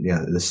next,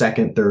 the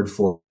second, third,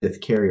 fourth, fifth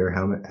carrier,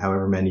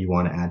 however many you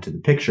want to add to the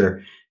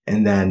picture,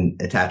 and then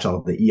attach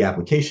all the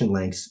e-application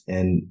links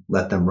and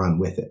let them run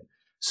with it.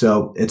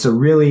 So it's a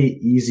really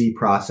easy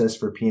process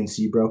for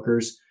P&C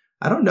brokers.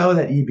 I don't know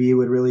that EB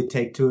would really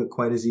take to it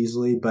quite as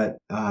easily, but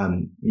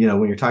when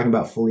you're talking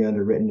about fully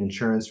underwritten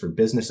insurance for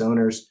business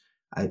owners,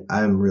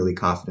 I'm really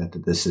confident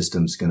that this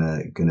system's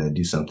gonna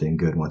do something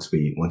good once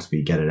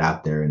we get it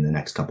out there in the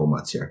next couple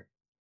months here.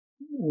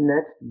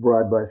 Next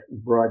broad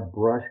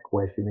brush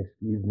question,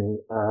 excuse me,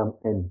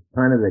 and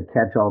kind of the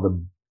catch-all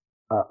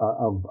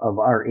of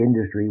our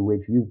industry,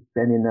 which you've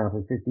been in now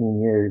for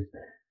 15 years.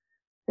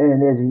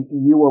 And as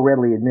you will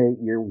readily admit,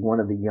 you're one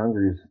of the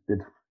youngers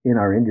that's in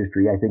our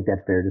industry. I think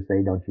that's fair to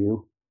say, don't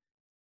you?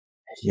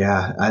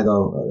 Yeah, I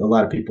know a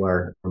lot of people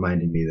are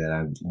reminding me that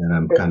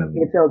I'm kind of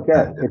It's okay.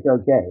 uh, It's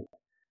okay.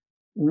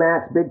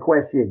 Matt's big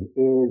question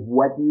is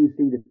what do you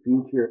see the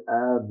future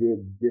of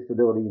the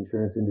disability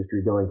insurance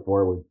industry going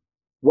forward?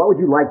 What would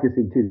you like to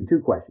see?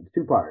 Two questions,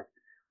 two parts.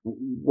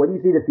 What do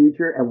you see the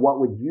future and what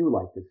would you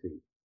like to see?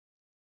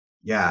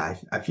 yeah,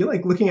 I feel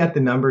like looking at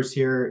the numbers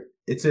here,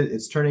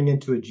 it's turning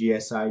into a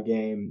GSI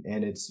game,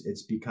 and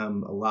it's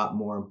become a lot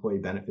more employee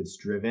benefits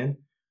driven.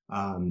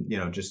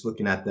 Just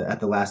looking at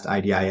the last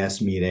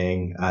IDIS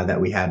meeting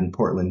that we had in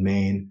Portland,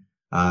 Maine,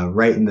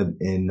 right in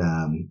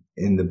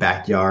the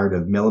backyard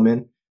of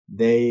Milliman,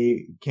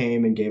 they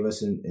came and gave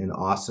us an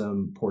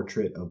awesome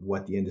portrait of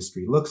what the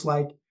industry looks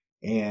like.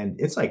 And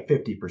it's like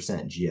 50%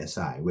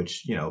 GSI,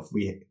 which, if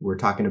we were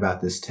talking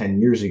about this 10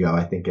 years ago,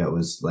 I think it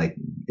was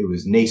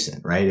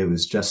nascent, right? It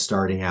was just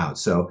starting out.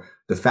 So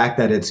the fact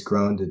that it's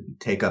grown to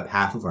take up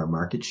half of our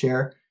market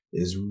share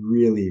is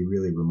really,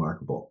 really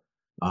remarkable.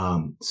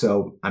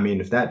 So, I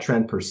mean, if that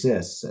trend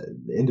persists,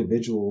 the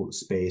individual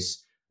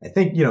space, I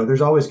think,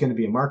 there's always going to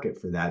be a market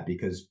for that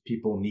because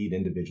people need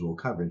individual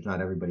coverage.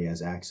 Not everybody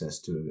has access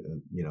to,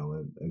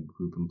 a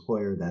group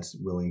employer that's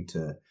willing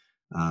to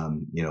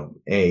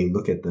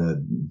look at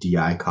the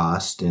DI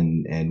cost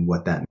and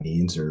what that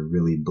means, or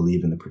really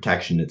believe in the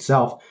protection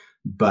itself.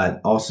 But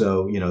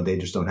also, they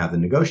just don't have the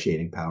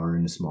negotiating power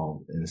in a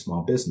small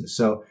business.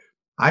 So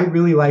I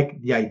really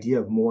like the idea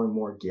of more and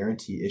more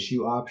guarantee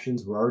issue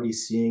options. We're already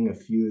seeing a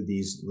few of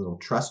these little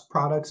trust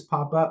products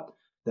pop up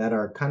that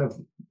are kind of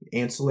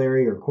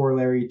ancillary or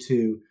corollary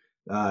to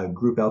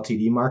group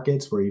LTD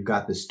markets, where you've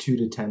got this 2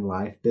 to 10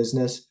 life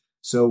business.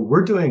 So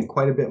we're doing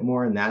quite a bit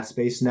more in that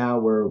space now,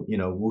 where,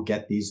 we'll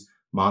get these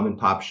mom and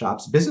pop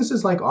shops,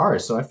 businesses like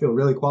ours. So I feel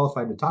really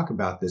qualified to talk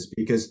about this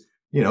because,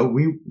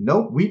 we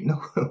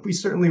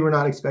certainly were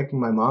not expecting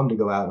my mom to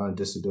go out on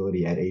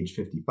disability at age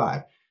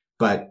 55,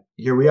 but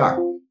here we are.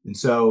 And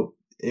so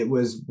it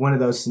was one of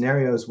those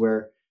scenarios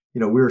where, we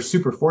were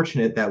super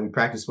fortunate that we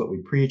practiced what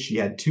we preach. She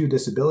had 2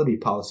 disability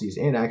policies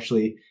and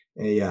actually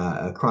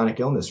a chronic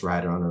illness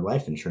rider on her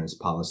life insurance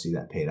policy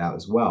that paid out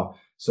as well.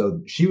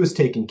 So she was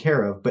taken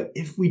care of. But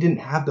if we didn't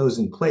have those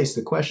in place,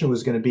 the question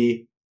was going to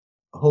be,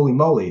 holy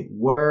moly,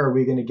 where are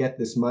we going to get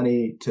this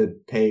money to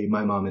pay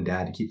my mom and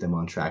dad to keep them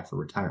on track for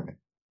retirement?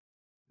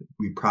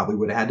 We probably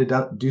would have had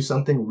to do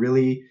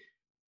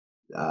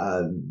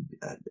uh,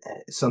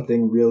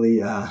 something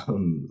really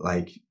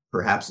like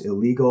perhaps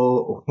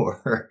illegal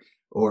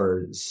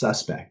or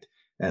suspect,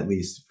 at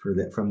least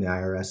from the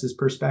IRS's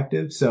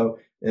perspective. So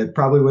it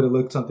probably would have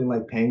looked something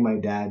like paying my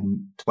dad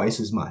twice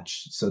as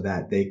much so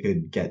that they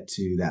could get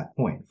to that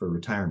point for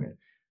retirement.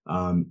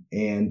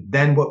 And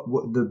then what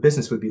the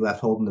business would be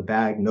left holding the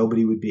bag.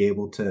 Nobody would be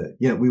able to,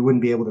 we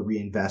wouldn't be able to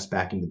reinvest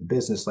back into the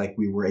business like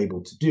we were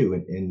able to do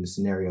in the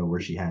scenario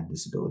where she had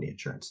disability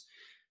insurance.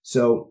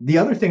 So the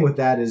other thing with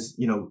that is,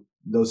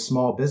 those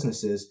small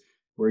businesses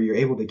where you're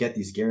able to get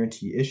these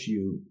guarantee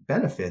issue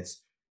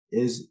benefits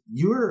is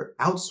you're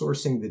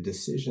outsourcing the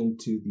decision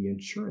to the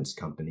insurance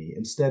company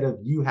instead of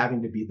you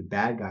having to be the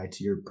bad guy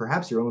to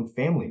perhaps your own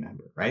family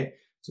member, right?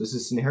 So it's a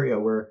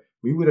scenario where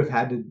we would have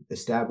had to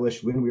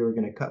establish when we were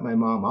going to cut my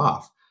mom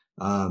off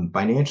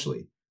financially.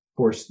 Of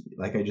course,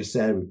 like I just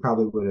said, we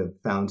probably would have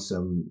found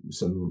some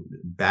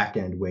back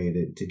end way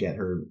to get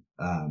her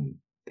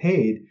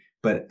paid,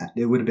 but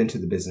it would have been to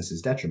the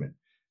business's detriment.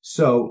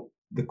 So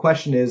the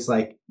question is,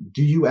 like,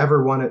 do you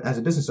ever want to, as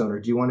a business owner,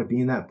 do you want to be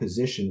in that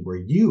position where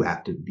you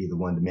have to be the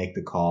one to make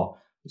the call?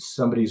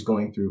 Somebody's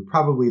going through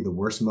probably the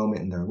worst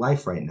moment in their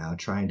life right now,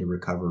 trying to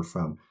recover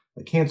from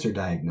a cancer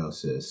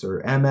diagnosis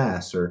or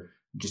MS, or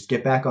just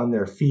get back on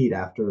their feet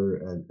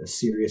after a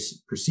serious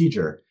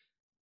procedure.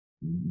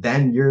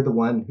 Then you're the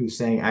one who's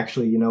saying,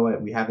 actually, you know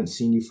what? We haven't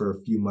seen you for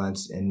a few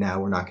months and now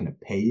we're not going to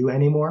pay you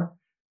anymore.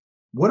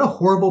 What a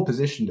horrible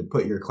position to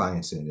put your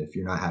clients in if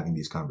you're not having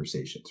these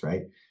conversations,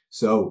 right?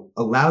 So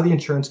allow the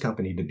insurance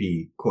company to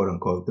be, quote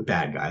unquote, the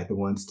bad guy, the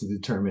ones to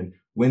determine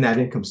when that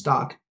income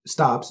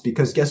stops,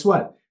 because guess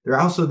what? They're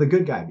also the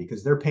good guy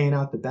because they're paying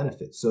out the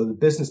benefits. So the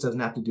business doesn't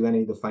have to do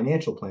any of the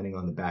financial planning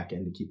on the back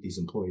end to keep these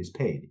employees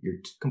paid. You're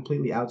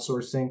completely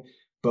outsourcing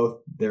both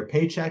their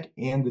paycheck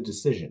and the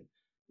decision.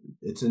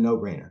 It's a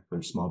no-brainer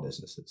for small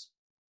businesses.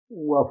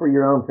 Well, for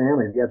your own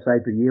family, the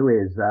upside for you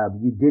is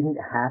you didn't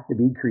have to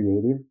be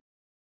creative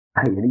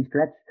by any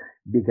stretch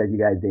because you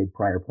guys did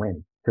prior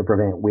planning to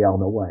prevent, we all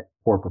know what,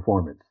 poor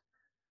performance.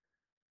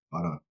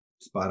 Spot on.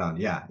 Spot on.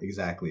 Yeah,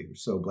 exactly. We're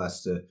so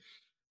blessed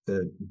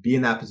to be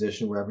in that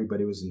position where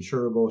everybody was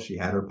insurable. She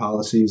had her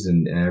policies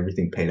and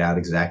everything paid out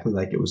exactly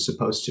like it was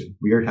supposed to.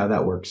 Weird how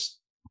that works.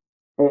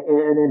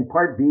 And then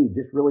part B,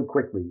 just really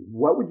quickly,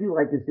 what would you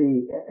like to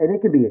see? And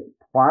it could be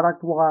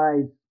product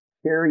wise,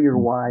 carrier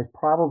wise,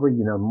 probably,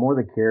 more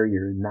the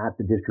carrier, not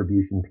the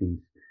distribution piece.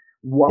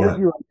 What would Yeah.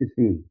 you like to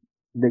see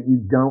that you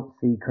don't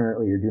see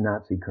currently or do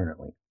not see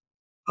currently?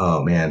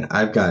 Oh man,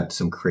 I've got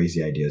some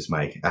crazy ideas,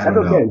 Mike. I That's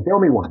don't know. okay. Throw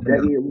me one. I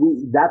don't know.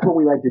 That's what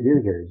we like to do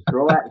here. Is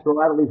throw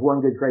out at least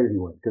one good crazy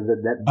one because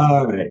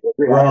All right. I have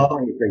Well,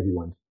 plenty of crazy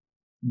ones.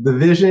 the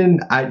vision,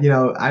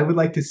 I would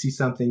like to see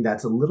something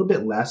that's a little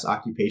bit less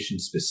occupation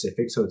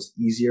specific, so it's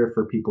easier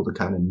for people to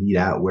kind of meet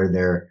out where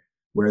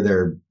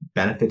their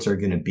benefits are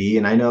going to be.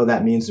 And I know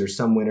that means there's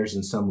some winners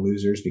and some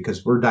losers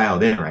because we're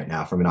dialed in right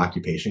now from an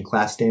occupation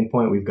class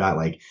standpoint. We've got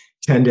like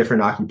 10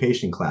 different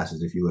occupation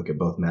classes if you look at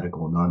both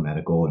medical and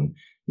non-medical, and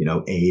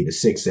A to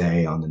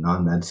 6A on the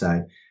non-med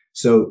side.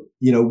 So,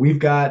 we've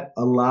got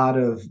a lot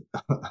of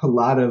a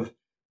lot of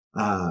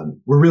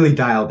we're really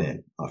dialed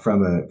in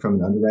from an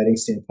underwriting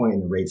standpoint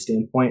and a rate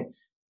standpoint.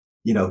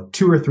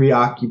 Two or three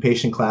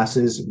occupation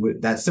classes,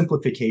 that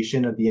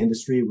simplification of the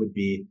industry would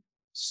be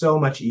so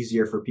much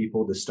easier for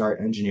people to start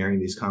engineering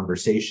these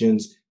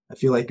conversations. I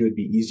feel like it would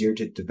be easier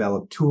to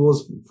develop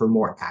tools for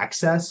more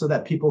access so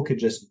that people could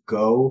just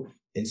go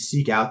and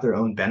seek out their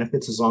own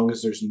benefits as long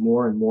as there's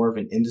more and more of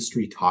an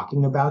industry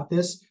talking about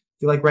this. I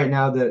feel like right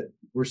now that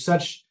we're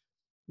such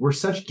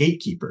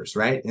gatekeepers,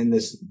 right? In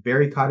this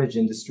very cottage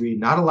industry,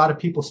 not a lot of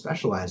people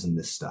specialize in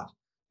this stuff.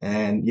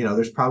 And,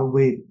 there's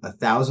probably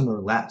 1,000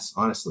 or less,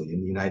 honestly,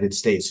 in the United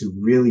States who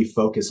really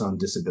focus on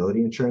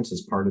disability insurance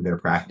as part of their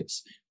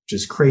practice, which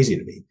is crazy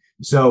to me.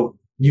 So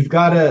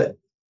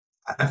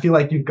I feel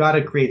like you've got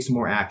to create some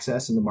more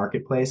access in the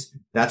marketplace.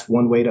 That's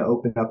one way to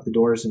open up the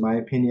doors, in my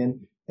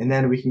opinion. And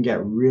then we can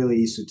get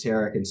really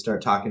esoteric and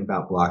start talking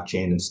about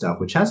blockchain and stuff,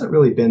 which hasn't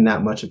really been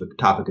that much of a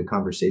topic of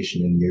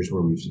conversation in years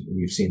where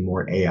we've seen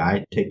more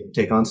AI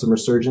take on some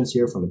resurgence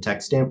here from a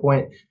tech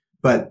standpoint.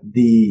 But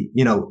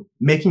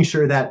making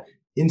sure that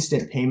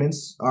instant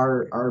payments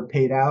are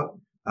paid out,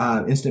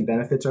 instant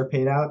benefits are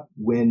paid out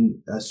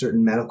when a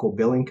certain medical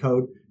billing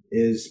code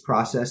is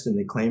processed in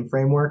the claim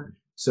framework.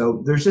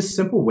 So there's just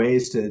simple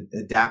ways to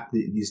adapt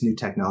these new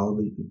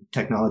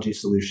technology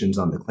solutions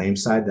on the claim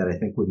side that I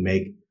think would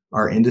make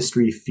our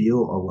industry feel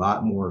a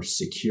lot more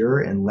secure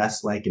and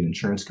less like an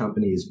insurance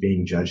company is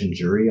being judge and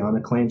jury on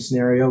a claim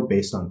scenario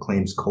based on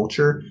claims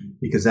culture,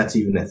 because that's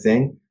even a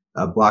thing.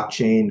 A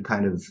blockchain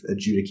kind of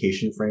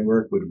adjudication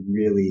framework would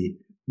really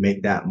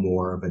make that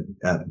more of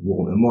a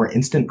more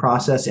instant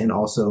process, and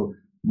also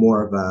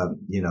more of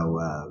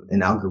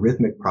an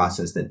algorithmic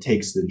process that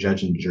takes the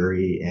judge and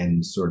jury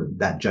and sort of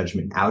that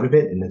judgment out of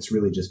it. And it's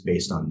really just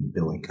based on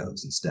billing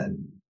codes instead.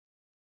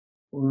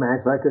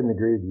 Max, I couldn't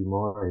agree with you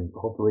more. And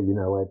hopefully,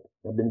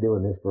 I've been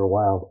doing this for a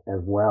while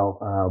as well.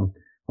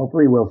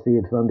 Hopefully we'll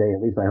see it someday. At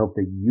least I hope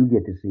that you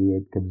get to see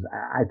it because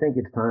I think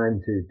it's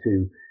time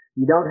to,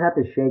 you don't have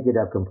to shake it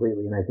up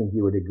completely. And I think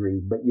you would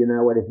agree, but you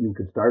know what, if you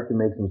could start to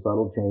make some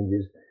subtle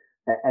changes,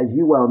 as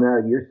you well know,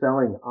 you're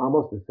selling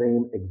almost the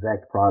same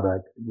exact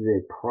product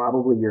that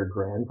probably your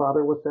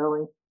grandfather was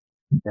selling.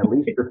 At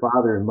least your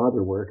father and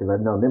mother were, because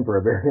I've known them for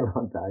a very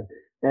long time.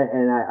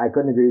 And I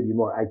couldn't agree with you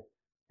more. I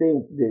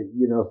think that,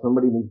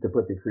 somebody needs to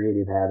put the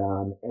creative hat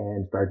on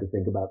and start to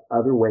think about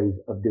other ways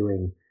of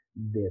doing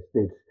this.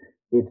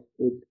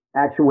 It's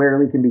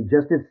actuarially can be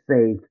just as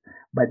safe,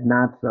 but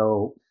not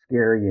so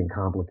scary and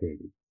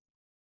complicated.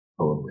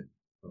 Totally.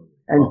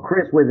 And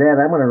Chris, with that,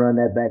 I'm going to run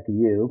that back to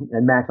you.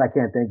 And Max, I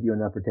can't thank you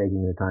enough for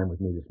taking the time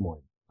with me this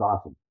morning. It's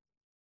awesome. My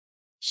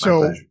So,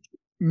 pleasure.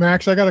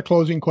 Max, I got a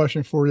closing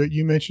question for you.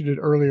 You mentioned it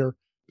earlier.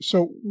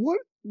 So,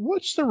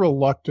 what's the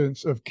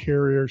reluctance of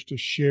carriers to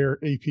share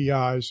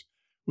APIs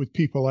with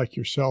people like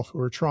yourself who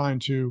are trying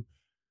to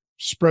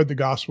spread the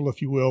gospel,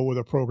 if you will, with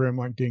a program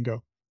like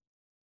Dingo?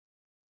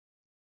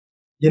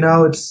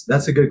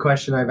 That's a good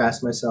question I've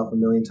asked myself a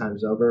million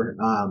times over.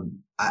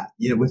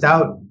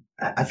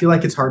 I feel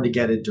like it's hard to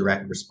get a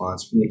direct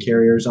response from the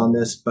carriers on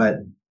this, but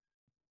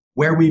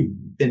where we've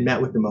been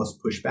met with the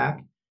most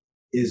pushback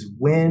is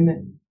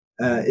when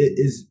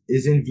is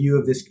in view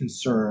of this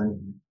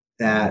concern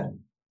that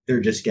they're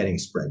just getting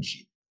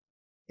spreadsheet.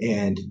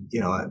 And,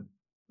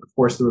 of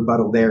course, the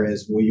rebuttal there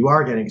is, well, you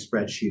are getting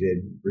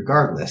spreadsheeted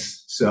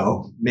regardless.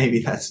 So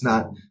maybe that's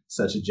not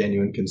such a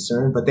genuine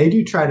concern, but they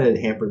do try to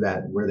hamper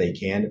that where they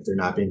can if they're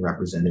not being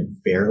represented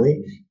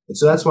fairly. And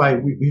so that's why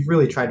we've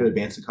really tried to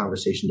advance the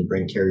conversation to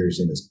bring carriers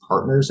in as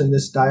partners in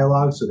this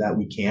dialogue so that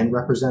we can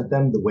represent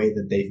them the way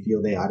that they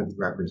feel they ought to be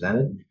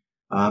represented.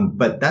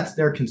 But that's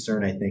their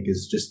concern, I think,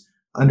 is just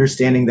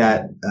understanding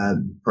that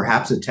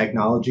perhaps a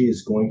technology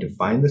is going to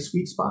find the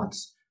sweet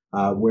spots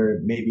where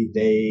maybe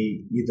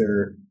they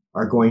either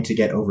are going to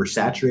get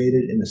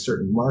oversaturated in a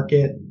certain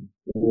market,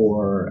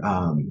 or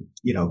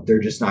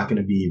they're just not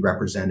going to be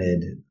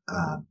represented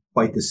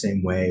quite the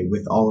same way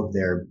with all of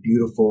their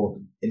beautiful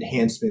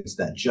enhancements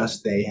that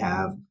just they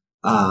have.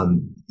 I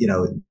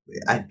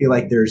feel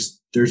like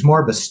there's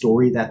more of a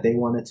story that they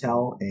want to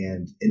tell,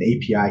 and an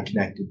API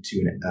connected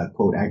to a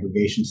quote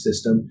aggregation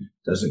system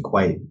doesn't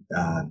quite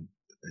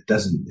it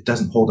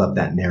doesn't hold up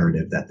that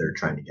narrative that they're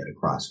trying to get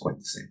across quite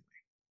the same.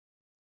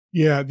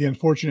 Yeah, the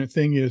unfortunate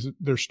thing is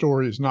their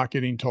story is not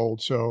getting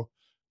told, so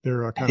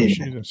they're kind of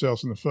shooting Amen.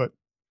 themselves in the foot.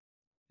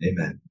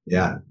 Amen.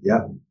 Yeah.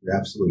 Yep. You're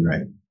absolutely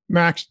right.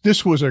 Max,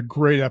 this was a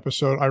great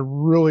episode. I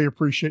really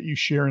appreciate you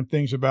sharing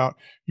things about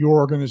your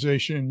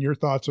organization and your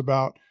thoughts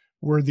about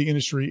where the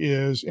industry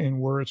is and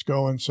where it's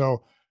going.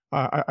 So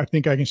I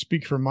think I can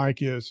speak for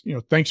Mike is,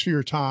 thanks for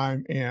your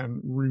time,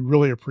 and we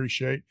really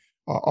appreciate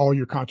all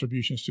your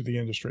contributions to the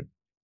industry.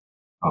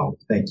 Oh,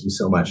 thank you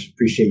so much.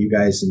 Appreciate you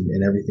guys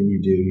and everything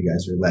you do. You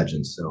guys are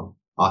legends. So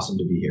awesome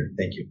to be here.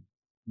 Thank you.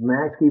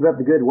 Max, keep up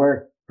the good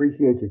work.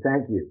 Appreciate you.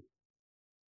 Thank you.